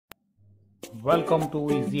welcome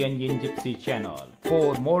to Easy Engine Gypsy channel.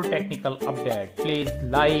 For more technical update, please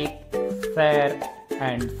like, share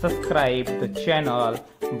and subscribe the channel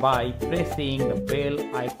by pressing the bell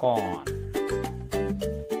icon.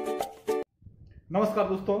 नमस्कार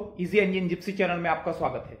दोस्तों, easy engine Gypsy channel में आपका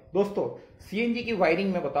स्वागत है। दोस्तों, CNG की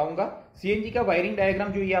wiring में बताऊंगा। सीएनजी का वायरिंग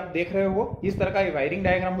डायग्राम जो ये आप देख रहे हो, इस तरह का ये वायरिंग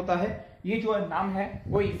डायग्राम होता है। ये जो नाम है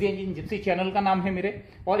वो इजी इंजन जिप्सी चैनल का नाम है मेरे।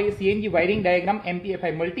 और ये CNG wiring diagram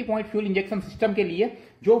MPFI multi point fuel injection system के लिए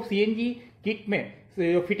जो सीएनजी किट में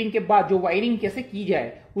फिटिंग के बाद जो वायरिंग कैसे की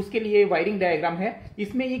जाए उसके लिए वायरिंग डायग्राम है।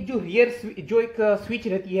 इसमें एक जो एक स्विच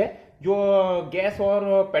रहती है जो गैस और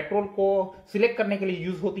पेट्रोल को सिलेक्ट करने के लिए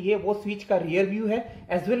यूज होती है, वो स्विच का रियर व्यू है,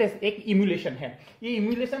 एज वेल एज एक इम्यूलेशन है। ये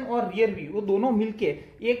इम्यूलेशन और रियर व्यू वो दोनों मिलके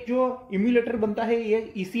एक जो इम्यूलेटर बनता है,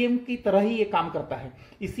 ये ECM की तरह ही ये काम करता है।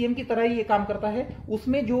 ECM की तरह ही ये काम करता है।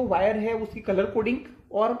 उसमें जो वायर है उसकी कलर कोडिंग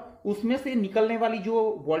और उसमें से निकलने वाली जो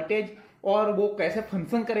वोल्टेज और वो कैसे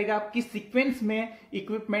फंक्शन करेगा, किस सीक्वेंस में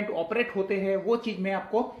इक्विपमेंट ऑपरेट होते हैं, वो चीज मैं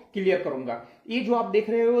आपको क्लियर करूंगा। ये जो आप देख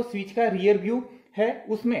रहे हो स्विच का रियर व्यू है,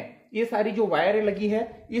 उसमें ये सारी जो वायर लगी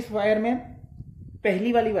है, इस वायर में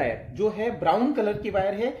पहली वाली वायर जो है ब्राउन कलर की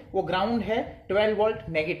वायर है, वो ग्राउंड है, 12 वोल्ट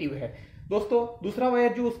नेगेटिव है। दोस्तों, दूसरा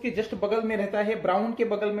वायर जो उसके जस्ट बगल में रहता है, ब्राउन के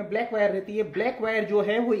बगल में ब्लैक वायर रहती है। ब्लैक वायर जो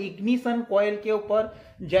है वो इग्निशन कॉइल के ऊपर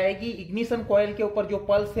जाएगी। इग्निशन कॉइल के ऊपर जो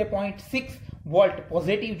पल्स है 0.6 वोल्ट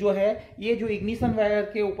पॉजिटिव जो है, ये जो इग्निशन वायर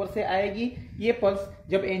के ऊपर से आएगी। ये पल्स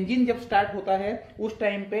जब इंजन स्टार्ट होता है उस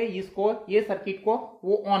टाइम पे ये सर्किट को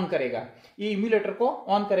वो ऑन करेगा, ये इम्यूलेटर को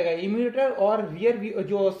ऑन करेगा। इम्यूलेटर और रियर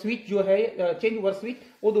जो स्विच जो है चेंज ओवर स्विच,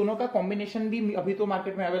 वो दोनों का कॉम्बिनेशन भी अभी तो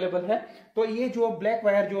मार्केट में अवेलेबल है। तो ये जो ब्लैक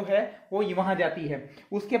वायर जो है वो वहां जाती है।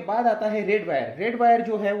 उसके बाद आता है रेड वायर। रेड वायर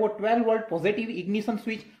जो है वो 12 volt positive ignition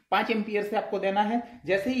switch 5 ampere से आपको देना है।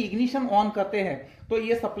 जैसे ही इग्निशन ऑन करते हैं तो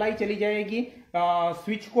ये सप्लाई चली जाएगी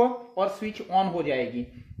स्विच को और स्विच ऑन हो जाएगी।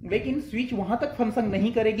 लेकिन स्विच वहां तक फंक्शन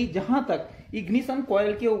नहीं करेगी जहां तक इग्निशन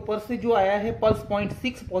कॉइल के ऊपर से जो आया है पल्स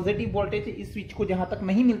 0.6 पॉजिटिव वोल्टेज इस स्विच को जहां तक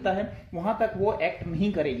नहीं मिलता है, वहां तक वो एक्ट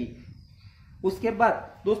नहीं करेगी। उसके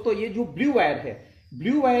बाद दोस्तों, ये जो ब्लू वायर है,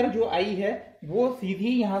 ब्लू वायर जो आई है वो सीधी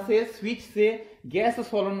यहां से स्विच से गैस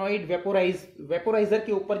सोलोनॉइड वेपोराइजर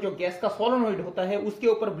के ऊपर जो गैस का सोलोनॉइड होता है उसके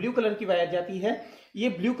ऊपर ब्लू कलर की वायर जाती है। ये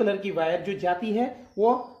ब्लू कलर की वायर जो जाती है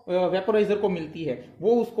वो वेपोराइजर को मिलती है,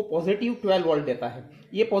 वो उसको पॉजिटिव 12 वोल्ट देता है।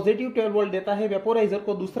 ये पॉजिटिव 12 वोल्ट देता है वेपोराइजर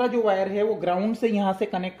को। दूसरा जो वायर है वो ग्राउंड से यहां से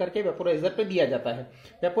कनेक्ट करके वेपोराइजर पे दिया जाता है।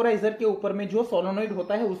 वेपोराइजर के ऊपर में जो सोलोनॉइड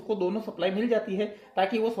होता है उसको दोनों सप्लाई मिल जाती है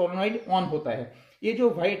ताकि वो सोलोनॉइड ऑन होता है। ये जो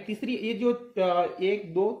व्हाइट तीसरी, ये जो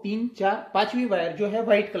 1 2 3 4 5वीं वायर जो है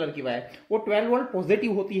व्हाइट कलर की वायर, वो 12 वोल्ट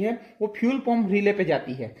पॉजिटिव होती है। वो फ्यूल पंप रिले पे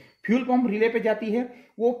जाती है। फ्यूल पंप रिले पे जाती है।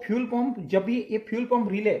 वो फ्यूल पंप ये फ्यूल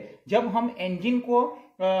पंप रिले जब हम इंजन को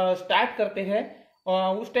स्टार्ट करते हैं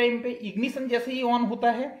उस टाइम पे इग्निशन जैसे ही ऑन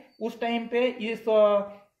होता है उस टाइम पे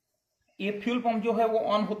ये फ्यूल पंप जो है वो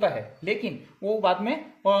ऑन होता है, लेकिन वो बाद में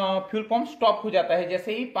फ्यूल पंप स्टॉप हो जाता है।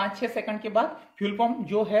 जैसे ही 5-6 सेकंड के बाद फ्यूल पंप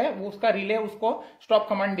जो है वो उसका रिले उसको स्टॉप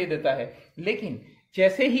कमांड दे देता है। लेकिन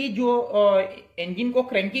जैसे ही जो इंजन को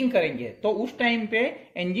क्रैंकिंग करेंगे तो उस टाइम पे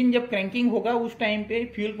इंजन जब क्रैंकिंग होगा उस टाइम पे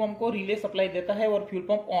फ्यूल पंप को रिले सप्लाई देता है और फ्यूल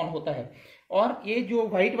पंप ऑन होता है। और ये जो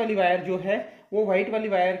व्हाइट वाली वायर जो है वो व्हाइट वाली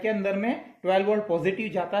वायर के अंदर में 12 वोल्ट पॉजिटिव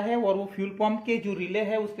जाता है और वो फ्यूल पंप के जो रिले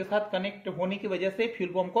है उसके साथ कनेक्ट होने की वजह से फ्यूल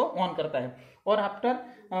पंप को ऑन करता है। और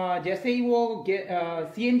आफ्टर जैसे ही वो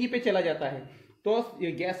CNG पे चला जाता है तो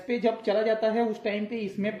गैस पे जब चला जाता है उस टाइम पे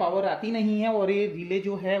इसमें पावर आती नहीं है और ये रिले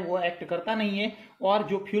जो है वो एक्ट करता नहीं है और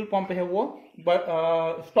जो फ्यूल पंप है वो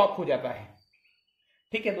स्टॉप हो जाता है।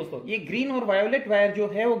 ठीक है दोस्तों, ये ग्रीन और वायोलेट वायर जो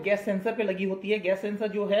है वो गैस सेंसर पे लगी होती है। गैस सेंसर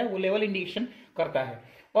जो है वो लेवल इंडिकेशन करता है।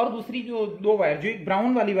 और दूसरी जो 2 वायर, जो एक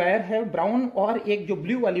ब्राउन वाली वायर है, ब्राउन और एक जो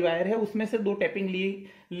ब्लू वाली वायर है, उसमें से 2 टैपिंग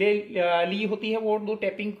ली होती है। वो 2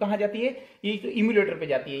 टैपिंग कहाँ जाती है? ये तो इम्यूलेटर पे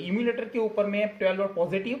जाती है। इम्यूलेटर के ऊपर में 12 वोल्ट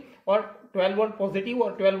पॉजिटिव और 12 वोल्ट पॉजिटिव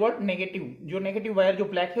और 12 वोल्ट नेगेटिव, जो नेगेटिव वायर जो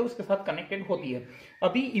ब्लैक है उसके साथ कनेक्टेड होती है।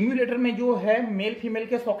 अभी इम्यूलेटर में जो है मेल फीमेल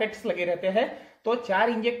के सॉकेट्स लगे रहते हैं, तो 4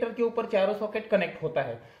 इंजेक्टर के ऊपर चारों सॉकेट कनेक्ट होता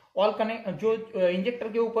है। ऑल कनेक्ट जो इंजेक्टर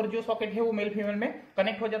के ऊपर जो सॉकेट है वो मेल फीमेल में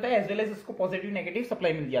कनेक्ट हो जाता है, एज वेल एज इसको पॉजिटिव नेगेटिव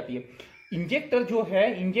सप्लाई मिल जाती है। इंजेक्टर जो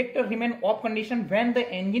है, injector remain of condition when the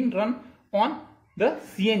engine run on the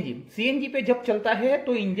CNG पे जब चलता है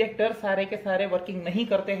तो इंजेक्टर सारे के सारे वर्किंग नहीं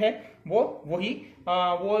करते हैं,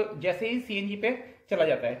 वो जैसे ही CNG पे चला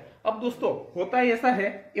जाता है। अब दोस्तों, होता ऐसा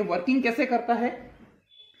है, ये वर्किंग कैसे करता है?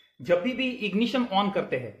 जब भी इग्निशन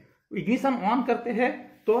ऑन करते हैं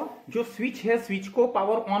तो जो स्विच है, स्विच को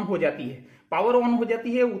पावर ऑन हो जाती है। पावर ऑन हो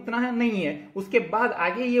जाती है उतना नहीं है। उसके बाद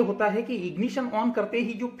आगे ये होता है कि इग्निशन ऑन करते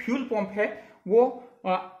ही जो फ्यूल पंप है वो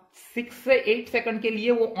 6 से 8 सेकंड के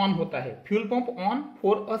लिए वो ऑन होता है। Fuel pump on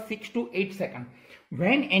for a 6 to 8 second.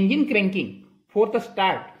 When engine cranking for the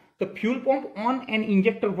start the fuel pump on and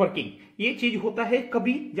injector working. ये चीज होता है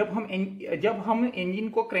कभी जब हम इंजन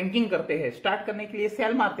को क्रैंकिंग करते हैं, स्टार्ट करने के लिए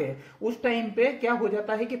सेल मारते हैं, उस टाइम पे क्या हो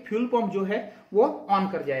जाता है कि फ्यूल पंप जो है वो ऑन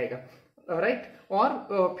कर जाएगा, राइट।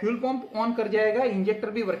 और फ्यूल पंप ऑन कर जाएगा, इंजेक्टर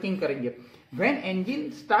भी वर्किंग करेंगे। When engine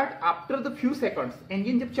start after the few seconds,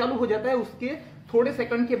 engine जब चालू हो जाता है उसके थोड़े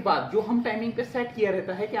सेकंड के बाद, जो हम टाइमिंग पे सेट किया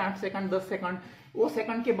रहता है कि 8 सेकंड 10 सेकंड, वो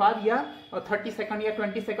सेकंड के बाद या 30 सेकंड या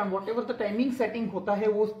 20 second what ever the timing setting होता है,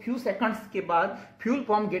 वो फ्यू सेकंड्स के बाद fuel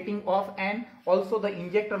pump getting off and also the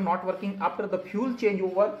injector not working after the fuel change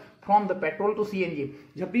over from the petrol to CNG.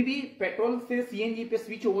 जब भी पेट्रोल से सीएनजी पे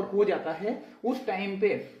स्विच ओवर हो जाता है उस टाइम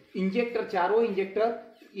पे इंजेक्टर, चारों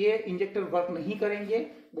इंजेक्टर वर्क नहीं करेंगे,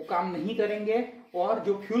 वो काम नहीं करेंगे, और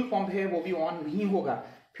जो फ्यूल पंप है वो भी ऑन नहीं होगा।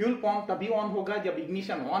 फ्यूल पंप तभी ऑन होगा जब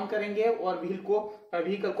इग्निशन ऑन करेंगे और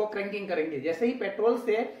व्हीकल को क्रैंकिंग करेंगे। जैसे ही पेट्रोल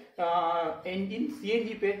से इंजन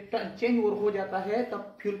सीएनजी पे चेंज ओवर हो जाता है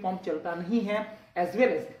तब फ्यूल पंप चलता नहीं है, एज वेल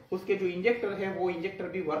एज उसके जो इंजेक्टर है वो इंजेक्टर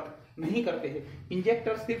भी वर्क नहीं करते हैं।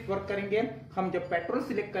 इंजेक्टर सिर्फ वर्क करेंगे हम जब पेट्रोल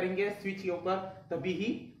सिलेक्ट करेंगे स्विच के ऊपर, तभी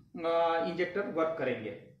ही इंजेक्टर वर्क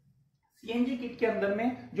करेंगे। सीएनजी किट के अंदर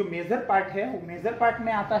में जो मेजर पार्ट है, वो मेजर पार्ट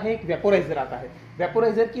में आता है एक वेपोराइजर आता है।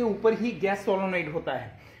 वेपोराइजर के ऊपर ही गैस सोलोनॉइड होता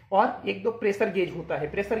है और एक दो प्रेशर गेज होता है।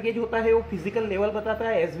 प्रेशर गेज होता है वो फिजिकल लेवल बताता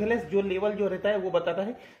है, एज वेल एज जो लेवल जो रहता है वो बताता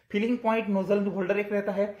है। फिलिंग पॉइंट, नोजल होल्डर एक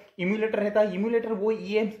रहता है, इम्यूलेटर रहता है। इम्यूलेटर वो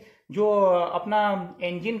ईएम जो अपना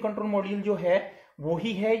इंजन कंट्रोल मॉड्यूल जो है वो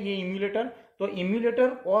ही है ये इम्यूलेटर। तो इम्यूलेटर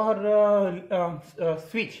और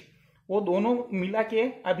स्विच वो दोनों मिला के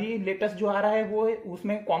अभी लेटेस्ट जो आ रहा है वो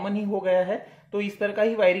उसमें कॉमन ही हो गया है। तो इस तरह का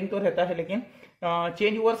ही वायरिंग तो रहता है, लेकिन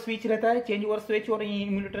चेंज ओवर स्विच रहता है। चेंज ओवर स्विच और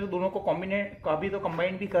इम्यूलेटर दोनों को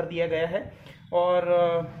कंबाइन भी कर दिया गया है। और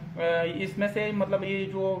इसमें से मतलब ये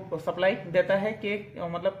जो सप्लाई देता है कि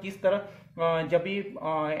मतलब किस तरह जब भी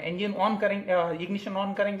इंजन ऑन करेंगे, इग्निशन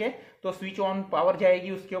ऑन करेंगे तो स्विच ऑन पावर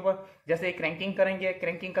जाएगी उसके ऊपर। जैसे क्रैंकिंग करेंगे,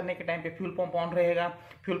 क्रैंकिंग करने के टाइम पे फ्यूल पंप ऑन रहेगा,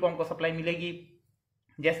 फ्यूल पंप को सप्लाई मिलेगी।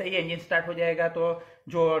 जैसे ही इंजन स्टार्ट हो जाएगा तो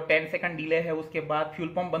जो 10 सेकंड डिले है उसके बाद फ्यूल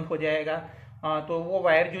पंप बंद हो जाएगा। तो वो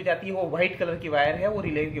वायर जो जाती है वो व्हाइट कलर की वायर है, वो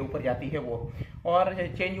रिले के ऊपर जाती है वो। और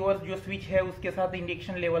चेंज ओवर जो स्विच है उसके साथ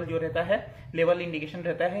इंडिकेशन लेवल जो रहता है, लेवल इंडिकेशन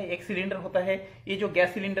रहता है। एक सिलेंडर होता है, ये जो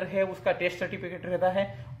गैस सिलेंडर है उसका टेस्ट सर्टिफिकेट रहता है,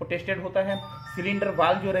 वो टेस्टेड होता है। सिलेंडर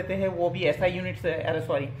वाल जो रहते हैं वो भी एसआई यूनिट से, अरे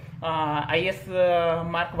सॉरी आईएस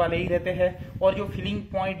मार्क वाले ही रहते हैं। और जो फिलिंग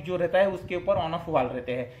पॉइंट जो रहता है उसके ऊपर ऑन ऑफ वाल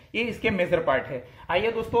रहते हैं। ये इसके मेजर पार्ट है।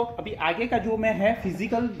 आइए दोस्तों, अभी आगे का जो मैं है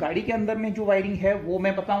फिजिकल गाड़ी के अंदर में जो वायरिंग है वो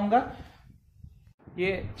मैं बताऊंगा।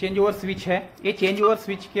 ये चेंज ओवर स्विच है। ये चेंज ओवर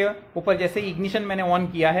स्विच के ऊपर जैसे इग्निशन मैंने ऑन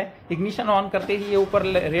किया है, इग्निशन ऑन करते ही ये ऊपर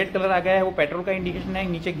रेड कलर आ गया है, वो पेट्रोल का इंडिकेशन है।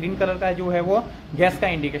 नीचे ग्रीन कलर का जो है वो गैस का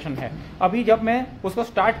इंडिकेशन है। अभी जब मैं उसको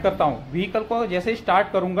स्टार्ट करता हूँ, व्हीकल को जैसे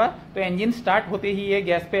स्टार्ट करूंगा तो इंजन स्टार्ट होते ही ये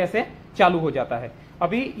गैस पे ऐसे चालू हो जाता है।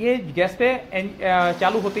 अभी ये गैस पे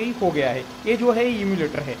चालू होते ही हो गया है। ये जो है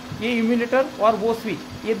इम्यूलेटर है, ये इम्यूलेटर और वो स्विच,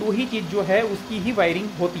 ये दो ही चीज जो है उसकी ही वायरिंग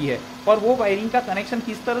होती है। और वो वायरिंग का कनेक्शन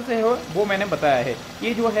किस तरह से हो वो मैंने बताया है।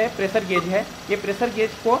 ये जो है प्रेशर गेज है, ये प्रेशर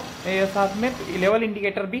गेज को साथ में लेवल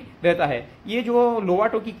इंडिकेटर भी रहता है। ये जो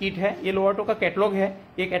लोवाटो की किट है, ये लोवाटो का कैटलॉग है।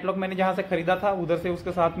 ये कैटलॉग मैंने जहां से खरीदा था उधर से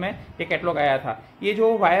उसके साथ में ये कैटलॉग आया था। ये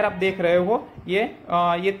जो वायर आप देख रहे हो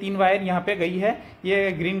ये 3 वायर यहाँ पे गई है।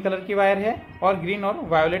 ये ग्रीन कलर की वायर है और ग्रीन और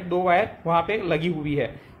वायोलेट 2 वायर वहां पे लगी हुई है।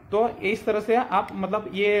 तो इस तरह से आप मतलब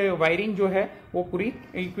ये वायरिंग जो है वो पूरी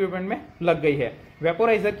इक्विपमेंट में लग गई है।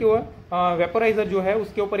 वेपोराइजर जो है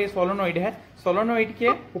उसके ऊपर ये सोलोनॉइड है। सोलोनॉइड के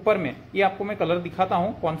ऊपर में ये आपको मैं कलर दिखाता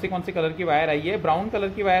हूँ कौन सी कलर की वायर आई है। ब्राउन कलर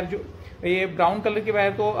की वायर, जो ये ब्राउन कलर की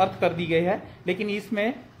वायर तो अर्थ कर दी गई है, लेकिन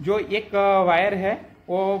इसमें जो एक वायर है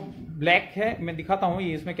वो ब्लैक है। मैं दिखाता हूँ,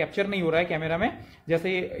 ये इसमें कैप्चर नहीं हो रहा है कैमरा में।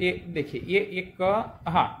 जैसे ये देखिए, ये एक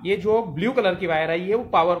हाँ, ये जो ब्लू कलर की वायर आई है वो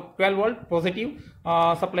पावर 12 वोल्ट पॉजिटिव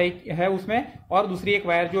सप्लाई है उसमें, और दूसरी एक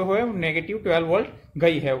वायर जो है नेगेटिव 12 वोल्ट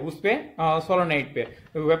गई है उस पे सोलोनाइड पे,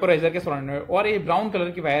 वेपोराइजर के सोलोनाइड। और ये ब्राउन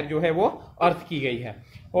कलर की वायर जो है वो अर्थ की गई है।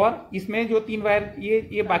 और इसमें जो 3 वायर,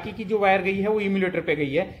 ये बाकी की जो वायर गई है वो इम्यूलेटर पे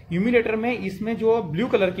गई है। इम्यूलेटर में इसमें जो ब्लू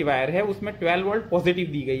कलर की वायर है उसमें 12 वोल्ट पॉजिटिव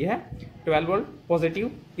दी गई है, 12 वोल्ट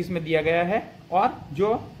पॉजिटिव इसमें दिया गया है। और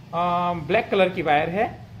जो ब्लैक कलर की वायर है,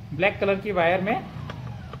 ब्लैक कलर की वायर में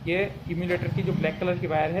ये इम्यूलेटर की जो ब्लैक कलर की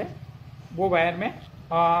वायर है वो वायर में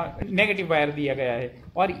नेगेटिव वायर दिया गया है।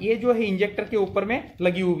 और ये जो है इंजेक्टर के ऊपर में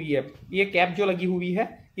लगी हुई है, ये कैप जो लगी हुई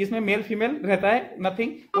है इसमें मेल फीमेल रहता है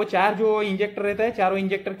नथिंग। वो 4 जो इंजेक्टर रहता है, चारों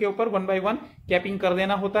इंजेक्टर के ऊपर 1 बाय 1 कैपिंग कर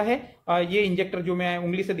देना होता है। ये इंजेक्टर जो मैं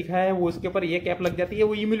उंगली से दिखाया है वो उसके ऊपर ये कैप लग जाती है,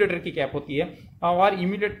 वो इम्यूलेटर की कैप होती है। और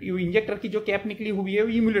इंजेक्टर की जो कैप निकली हुई है वो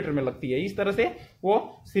इम्यूलेटर में लगती है। इस तरह से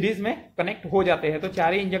वो सीरीज में कनेक्ट हो जाते हैं। तो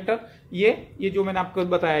 4 इंजेक्टर ये जो मैंने आपको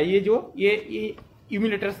बताया, ये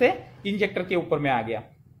इम्यूलेटर से इंजेक्टर के ऊपर में आ गया।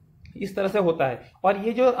 इस तरह से होता है। और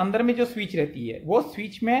ये जो अंदर में जो स्विच रहती है, वो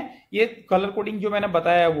स्विच में ये कलर कोडिंग जो मैंने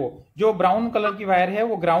बताया, वो जो ब्राउन कलर की वायर है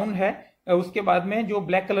वो ग्राउंड है। उसके बाद में जो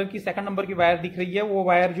ब्लैक कलर की 2nd नंबर की वायर दिख रही है, वो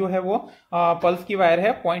वायर जो है वो पल्स की वायर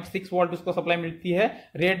है। 0.6 वोल्ट उसको सप्लाई मिलती है।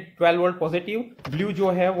 रेड 12 वोल्ट पॉजिटिव, ब्लू जो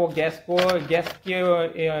है वो गैस के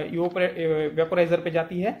वेपोराइजर पे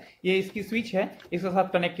जाती है। ये इसकी स्विच है, इसके साथ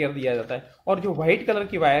कनेक्ट कर दिया जाता है। और जो व्हाइट कलर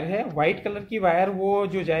की वायर है, व्हाइट कलर की वायर वो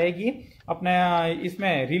जो जाएगी अपने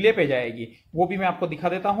इसमें रिले पे जाएगी, वो भी मैं आपको दिखा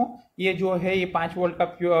देता हूं। ये जो है ये 5 वोल्ट का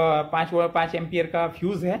 5 एम्पियर का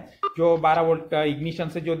फ्यूज है, जो 12 वोल्ट का इग्निशन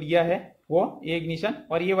से जो दिया है वो ये इग्निशन।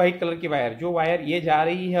 और ये व्हाइट कलर की वायर, जो वायर ये जा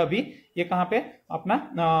रही है अभी, ये कहाँ पे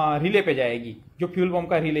अपना रिले पे जाएगी। जो फ्यूल पंप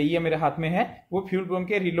का रिले ये मेरे हाथ में है, वो फ्यूल पंप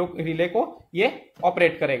के रिले को ये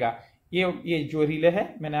ऑपरेट करेगा। ये जो रिले है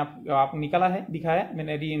मैंने आप निकाला है, दिखाया,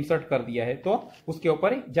 मैंने री इंसर्ट कर दिया है, तो उसके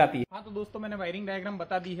ऊपर जाती है। हाँ, तो दोस्तों मैंने वायरिंग डायग्राम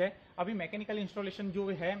बता दी है। अभी मैकेनिकल इंस्टॉलेशन जो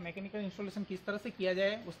है, मैकेनिकल इंस्टॉलेशन किस तरह से किया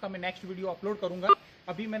जाए उसका मैं नेक्स्ट वीडियो अपलोड करूंगा।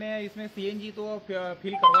 अभी मैंने इसमें CNG तो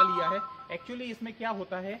फिल करवा लिया है। एक्चुअली इसमें क्या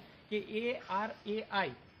होता है कि ARAI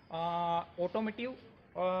automotive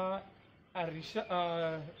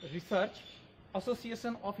research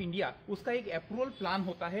association of India, उसका एक अप्रूवल प्लान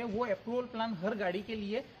होता है। वो अप्रूवल प्लान हर गाड़ी के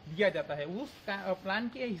लिए दिया जाता है। उस प्लान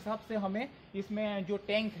के हिसाब से हमें इसमें जो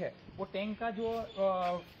टैंक है, वो टैंक का जो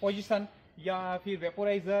पोजीशन या फिर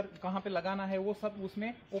वेपोराइजर कहाँ पे लगाना है, वो सब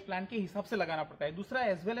उसमें वो प्लान के हिसाब से लगाना पड़ता है। दूसरा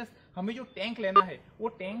एज वेल एज हमें जो टैंक लेना है, वो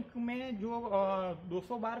टैंक में जो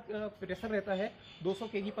 200 बार प्रेशर रहता है, 200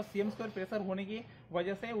 kg पर CM² प्रेशर होने की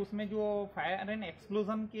वजह से उसमें जो फायर एंड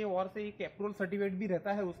एक्सप्लोजन के ओर से एक अप्रूवल सर्टिफिकेट भी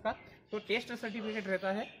रहता है उसका, तो टेस्ट सर्टिफिकेट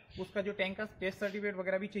रहता है उसका, जो टैंक का टेस्ट सर्टिफिकेट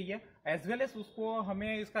वगैरह भी चाहिए। एज वेल एज उसको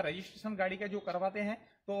हमें इसका रजिस्ट्रेशन गाड़ी का जो करवाते हैं,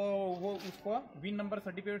 तो वो उसको विन नंबर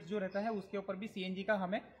सर्टिफिकेट जो रहता है उसके ऊपर भी CNG का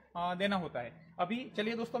हमें देना होता है। अभी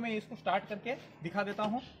चलिए दोस्तों मैं इसको स्टार्ट करके दिखा देता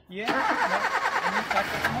हूँ। ये स्टार्ट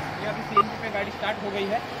करता हूँ। ये अभी CNG पे गाड़ी स्टार्ट हो गई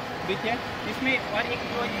है। देखिए इसमें और एक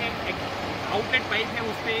जो ये आउटलेट पाइप है,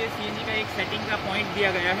 उस पर CNG का एक सेटिंग का पॉइंट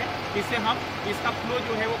दिया गया है। इससे हम इसका फ्लो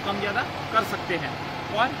जो है वो कम ज़्यादा कर सकते हैं।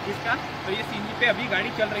 और इसका तो ये CNG पे अभी गाड़ी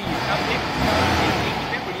चल रही है। अब एक CNG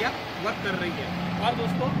पे बढ़िया वर्क कर रही है। और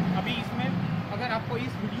दोस्तों अभी इसमें अगर आपको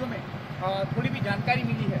इस वीडियो में थोड़ी भी जानकारी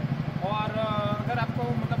मिली है, और अगर आपको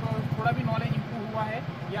मतलब थोड़ा भी नॉलेज इंप्रूव हुआ है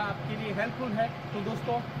या आपके लिए हेल्पफुल है, तो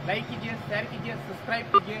दोस्तों लाइक कीजिए, शेयर कीजिए, सब्सक्राइब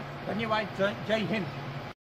कीजिए। धन्यवाद। जय हिंद।